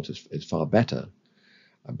of the result is far better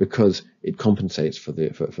because it compensates for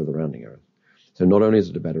the rounding error. So not only is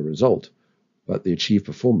it a better result, but the achieved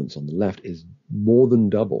performance on the left is more than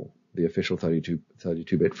double the official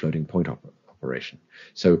 32-bit floating point operation.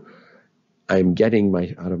 So I'm getting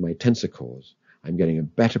out of my tensor cores, I'm getting a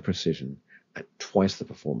better precision at twice the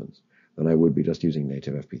performance than I would be just using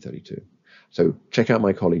native FP32. So check out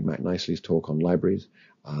my colleague Matt Nicely's talk on libraries.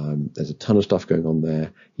 There's a ton of stuff going on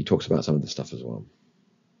there. He talks about some of this stuff as well.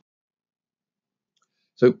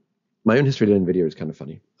 So my own history at NVIDIA is kind of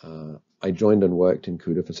funny. I joined and worked in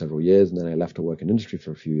CUDA for several years, and then I left to work in industry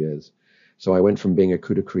for a few years. So I went from being a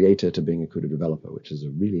CUDA creator to being a CUDA developer, which is a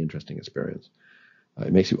really interesting experience.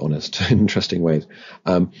 It makes you honest in interesting ways.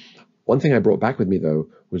 One thing I brought back with me, though,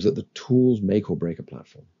 was that the tools make or break a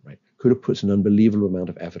platform, right? CUDA puts an unbelievable amount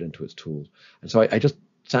of effort into its tools. And so I just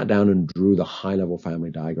sat down and drew the high-level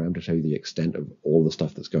family diagram to show you the extent of all the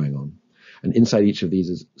stuff that's going on. And inside each of these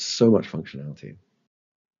is so much functionality.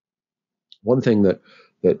 One thing that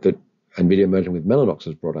NVIDIA merging with Mellanox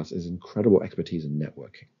has brought us is incredible expertise in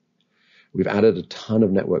networking. We've added a ton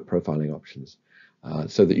of network profiling options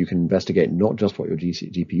so that you can investigate not just what your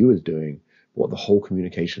GPU is doing, but what the whole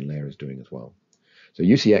communication layer is doing as well. So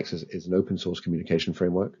UCX is an open source communication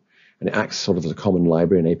framework, and it acts sort of as a common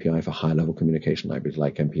library and API for high-level communication libraries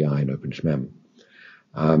like MPI and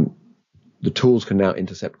OpenSHMEM. The tools can now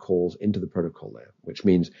intercept calls into the protocol layer, which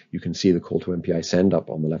means you can see the call to MPI send up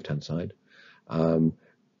on the left-hand side, and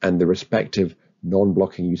the respective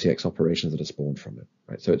non-blocking UCX operations that are spawned from it.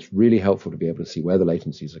 Right? So it's really helpful to be able to see where the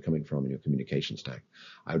latencies are coming from in your communication stack.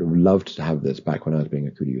 I would have loved to have this back when I was being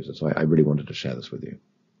a CUDA user, so I really wanted to share this with you.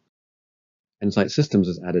 Insight Systems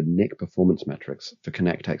has added NIC performance metrics for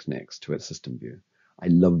ConnectX NICs to its system view. I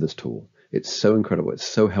love this tool. It's so incredible. It's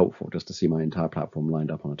so helpful just to see my entire platform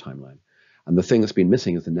lined up on a timeline. And the thing that's been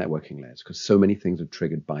missing is the networking layers, because so many things are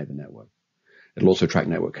triggered by the network. It'll also track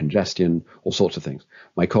network congestion, all sorts of things.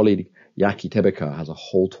 My colleague Yaki Tebeka has a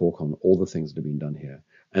whole talk on all the things that have been done here,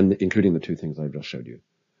 and including the two things I've just showed you.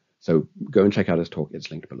 So go and check out his talk. It's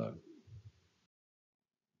linked below.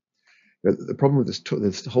 The problem with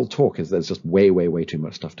this whole talk is there's just way too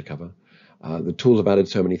much stuff to cover. The tools have added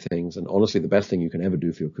so many things, and honestly, the best thing you can ever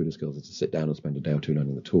do for your CUDA skills is to sit down and spend a day or two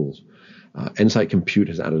learning the tools. Nsight Compute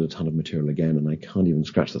has added a ton of material again, and I can't even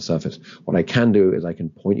scratch the surface. What I can do is I can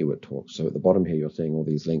point you at talks. So at the bottom here, you're seeing all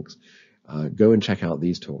these links. Go and check out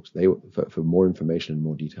these talks for more information and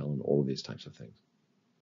more detail on all of these types of things.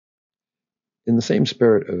 In the same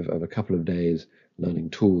spirit of a couple of days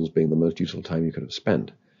learning tools being the most useful time you could have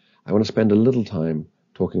spent, I want to spend a little time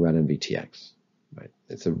talking about NVTX. Right?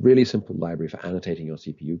 It's a really simple library for annotating your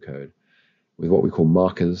CPU code with what we call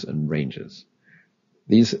markers and ranges.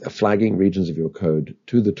 These are flagging regions of your code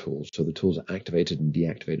to the tools, so the tools are activated and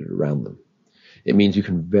deactivated around them. It means you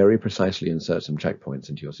can very precisely insert some checkpoints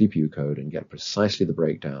into your CPU code and get precisely the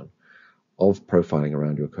breakdown of profiling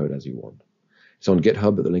around your code as you want. It's on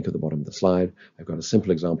GitHub at the link at the bottom of the slide. I've got a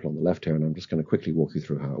simple example on the left here, and I'm just going to quickly walk you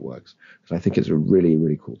through how it works, because I think it's a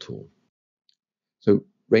really cool tool. So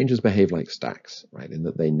ranges behave like stacks, right, in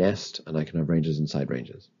that they nest, and I can have ranges inside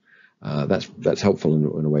ranges. That's helpful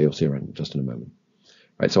in a way you'll see around just in a moment.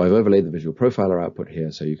 Right, so I've overlaid the visual profiler output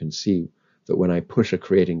here, so you can see that when I push a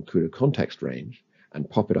creating CUDA context range and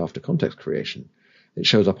pop it after context creation, it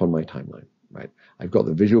shows up on my timeline. Right, I've got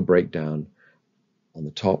the visual breakdown on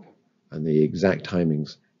the top and the exact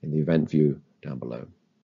timings in the event view down below.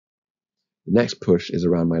 The next push is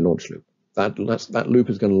around my launch loop. That loop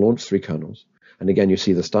is going to launch 3 kernels. And again, you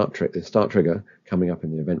see the start trigger coming up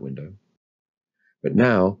in the event window. But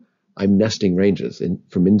now I'm nesting ranges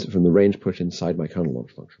from the range push inside my kernel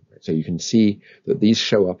launch function. Right? So you can see that these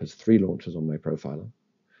show up as 3 launches on my profiler.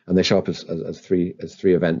 And they show up as three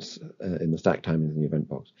events in the stack timings in the event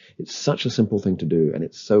box. It's such a simple thing to do, and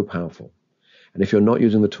it's so powerful. And if you're not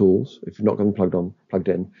using the tools, if you're not going plugged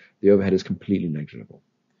in, the overhead is completely negligible.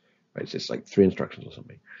 Right? It's just like 3 instructions or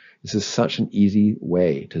something. This is such an easy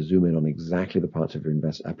way to zoom in on exactly the parts of your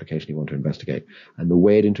application you want to investigate. And the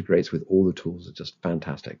way it integrates with all the tools is just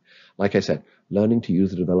fantastic. Like I said, learning to use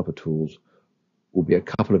the developer tools will be a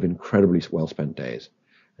couple of incredibly well-spent days.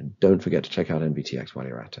 And don't forget to check out NVTX while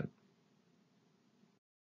you're at it.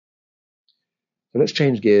 So let's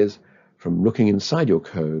change gears from looking inside your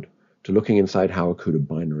code to looking inside how a CUDA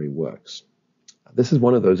binary works. This is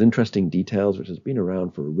one of those interesting details which has been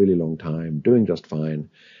around for a really long time, doing just fine,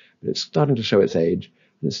 but it's starting to show its age,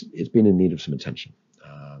 and it's been in need of some attention.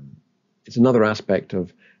 It's another aspect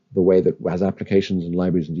of the way that as applications and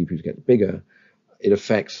libraries and GPUs get bigger, it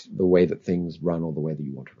affects the way that things run or the way that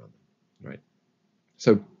you want to run them, right?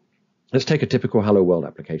 So let's take a typical Hello World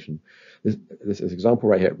application. This example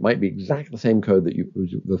right here might be exactly the same code that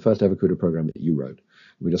was the first ever CUDA program that you wrote.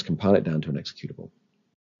 We just compile it down to an executable.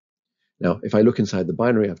 Now, if I look inside the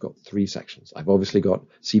binary, I've got 3 sections. I've obviously got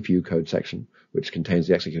CPU code section, which contains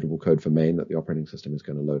the executable code for main that the operating system is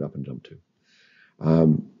going to load up and jump to.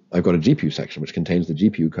 I've got a GPU section, which contains the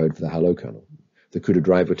GPU code for the Hello kernel. The CUDA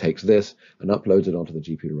driver takes this and uploads it onto the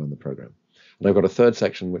GPU to run the program. And I've got a third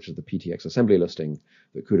section, which is the PTX assembly listing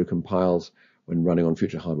that CUDA compiles when running on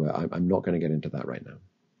future hardware. I'm not going to get into that right now.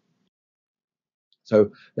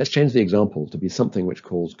 So let's change the example to be something which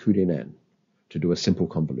calls cuDNN to do a simple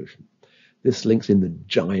convolution. This links in the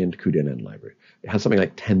giant cuDNN library. It has something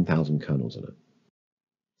like 10,000 kernels in it.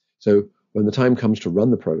 So when the time comes to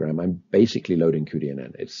run the program, I'm basically loading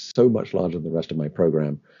cuDNN. It's so much larger than the rest of my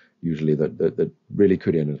program, usually, that really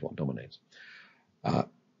cuDNN is what dominates.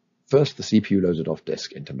 First, the CPU loads it off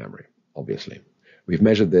disk into memory, obviously. We've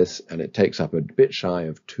measured this, and it takes up a bit shy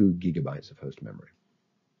of 2 gigabytes of host memory.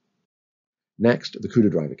 Next, the CUDA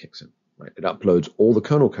driver kicks in. Right? It uploads all the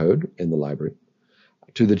kernel code in the library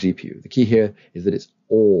to the GPU. The key here is that it's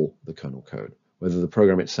all the kernel code, whether the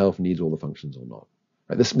program itself needs all the functions or not.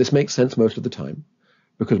 Right? This makes sense most of the time,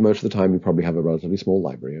 because most of the time you probably have a relatively small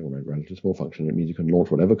library or a relatively small function. It means you can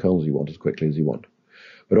launch whatever kernels you want as quickly as you want.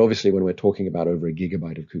 But obviously, when we're talking about over a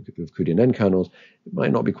gigabyte of cuDNN kernels, it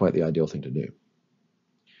might not be quite the ideal thing to do.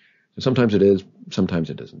 So sometimes it is, sometimes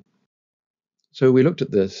it isn't. So we looked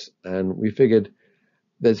at this, and we figured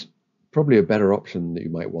there's probably a better option that you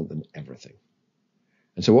might want than everything.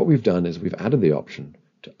 And so what we've done is we've added the option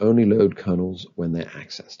to only load kernels when they're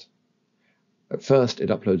accessed. At first, it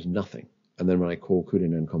uploads nothing. And then when I call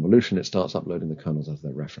cuDNN convolution, it starts uploading the kernels as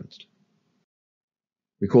they're referenced.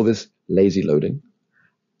 We call this lazy loading.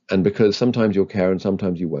 And because sometimes you'll care and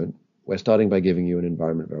sometimes you won't, we're starting by giving you an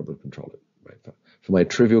environment variable to control it. Right? For my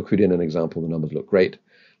trivial cuDNN example, the numbers look great.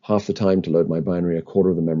 Half the time to load my binary, a quarter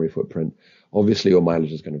of the memory footprint. Obviously, your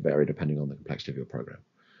mileage is going to vary depending on the complexity of your program.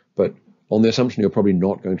 But on the assumption you're probably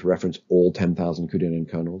not going to reference all 10,000 cuDNN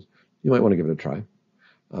kernels, you might want to give it a try.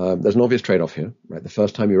 There's an obvious trade-off here. Right? The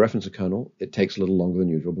first time you reference a kernel, it takes a little longer than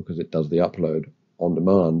usual because it does the upload on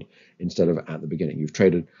demand instead of at the beginning. You've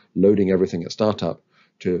traded loading everything at startup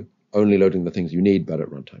to only loading the things you need, but at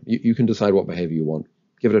runtime. You can decide what behavior you want.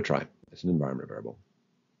 Give it a try. It's an environment variable.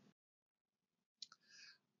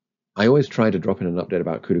 I always try to drop in an update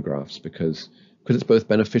about CUDA graphs because it's both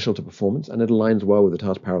beneficial to performance and it aligns well with the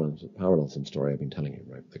task parallelism story I've been telling you.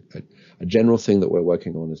 Right? A general thing that we're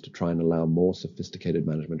working on is to try and allow more sophisticated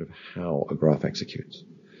management of how a graph executes,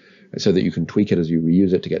 right? So that you can tweak it as you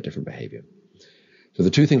reuse it to get different behavior. So the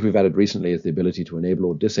 2 things we've added recently is the ability to enable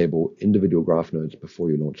or disable individual graph nodes before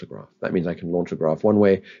you launch a graph. That means I can launch a graph one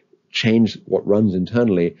way, change what runs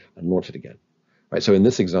internally, and launch it again. Right? So in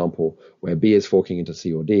this example, where B is forking into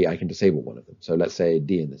C or D, I can disable one of them. So let's say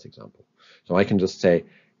D in this example. So I can just say,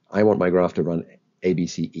 I want my graph to run A, B,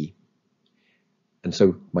 C, E. And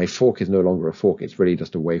so my fork is no longer a fork. It's really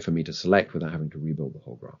just a way for me to select without having to rebuild the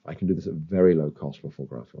whole graph. I can do this at very low cost before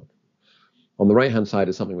graph launch. On the right-hand side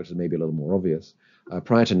is something which is maybe a little more obvious.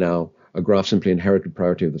 Prior to now, a graph simply inherited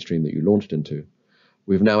priority of the stream that you launched into.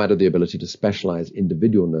 We've now added the ability to specialize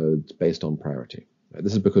individual nodes based on priority.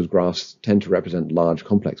 This is because graphs tend to represent large,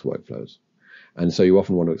 complex workflows. And so you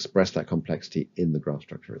often want to express that complexity in the graph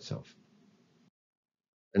structure itself.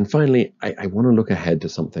 And finally, I want to look ahead to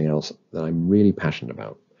something else that I'm really passionate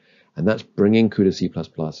about. And that's bringing CUDA C++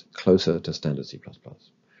 closer to standard C++.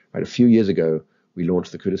 Right, a few years ago, we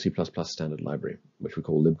launched the CUDA C++ standard library, which we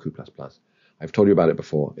call libcu++. I've told you about it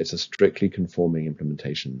before. It's a strictly conforming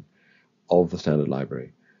implementation of the standard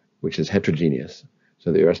library, which is heterogeneous,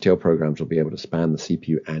 so that your STL programs will be able to span the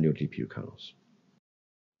CPU and your GPU kernels.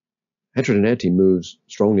 Heterogeneity moves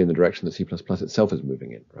strongly in the direction that C++ itself is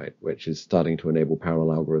moving in, right, which is starting to enable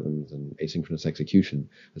parallel algorithms and asynchronous execution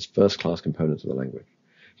as first-class components of the language.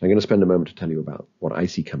 So I'm going to spend a moment to tell you about what I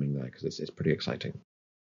see coming there, because it's pretty exciting.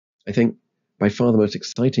 I think by far the most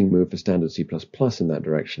exciting move for standard C++ in that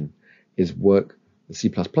direction is work the C++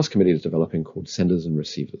 committee is developing called senders and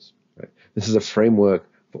receivers. Right? This is a framework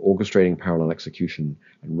for orchestrating parallel execution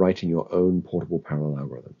and writing your own portable parallel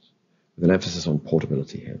algorithms, with an emphasis on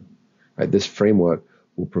portability here. Right? This framework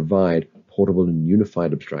will provide portable and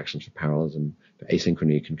unified abstractions for parallelism, for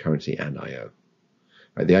asynchrony, concurrency, and I/O.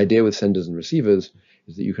 Right? The idea with senders and receivers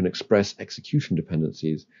is that you can express execution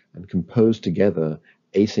dependencies and compose together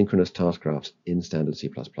asynchronous task graphs in standard C++,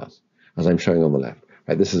 as I'm showing on the left.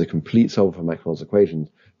 Right? This is a complete solver for Maxwell's equations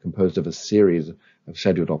composed of a series of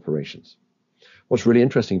scheduled operations. What's really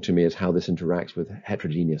interesting to me is how this interacts with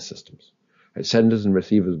heterogeneous systems. Right? Senders and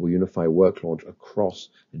receivers will unify work launch across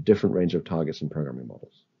a different range of targets and programming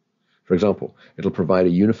models. For example, it'll provide a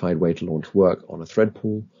unified way to launch work on a thread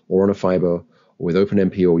pool or on a fiber, or with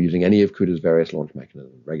OpenMP, or using any of CUDA's various launch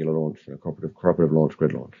mechanisms, regular launch, cooperative launch,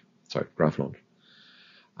 grid launch, graph launch.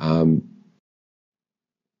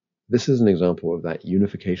 This is an example of that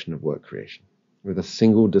unification of work creation. With a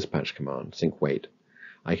single dispatch command, sync wait,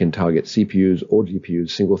 I can target CPUs or GPUs,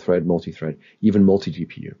 single thread, multi-thread, even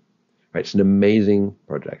multi-GPU. Right, it's an amazing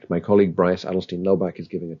project. My colleague Bryce Adelstein-Lelbach is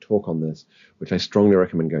giving a talk on this, which I strongly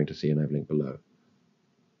recommend going to see, and I've linked below.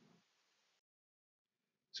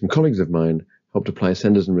 Some colleagues of mine helped apply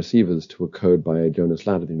senders and receivers to a code by Jonas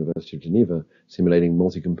Ladd at the University of Geneva, simulating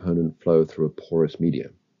multi-component flow through a porous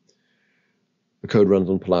medium. The code runs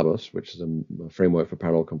on Palabos, which is a framework for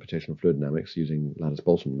parallel computational fluid dynamics using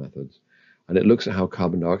lattice-Boltzmann methods, and it looks at how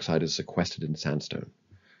carbon dioxide is sequestered in sandstone.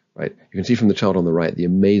 Right? You can see from the chart on the right the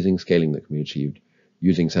amazing scaling that can be achieved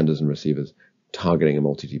using senders and receivers targeting a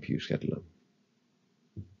multi-GPU scheduler.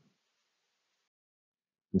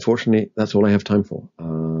 Unfortunately, that's all I have time for.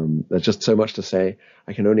 There's just so much to say.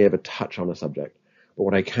 I can only ever touch on a subject. But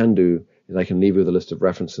what I can do is I can leave you with a list of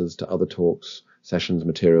references to other talks, sessions,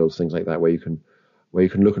 materials, things like that, where you can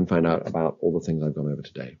look and find out about all the things I've gone over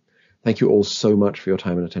today. Thank you all so much for your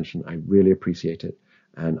time and attention. I really appreciate it.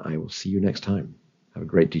 And I will see you next time. Have a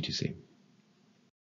great GTC.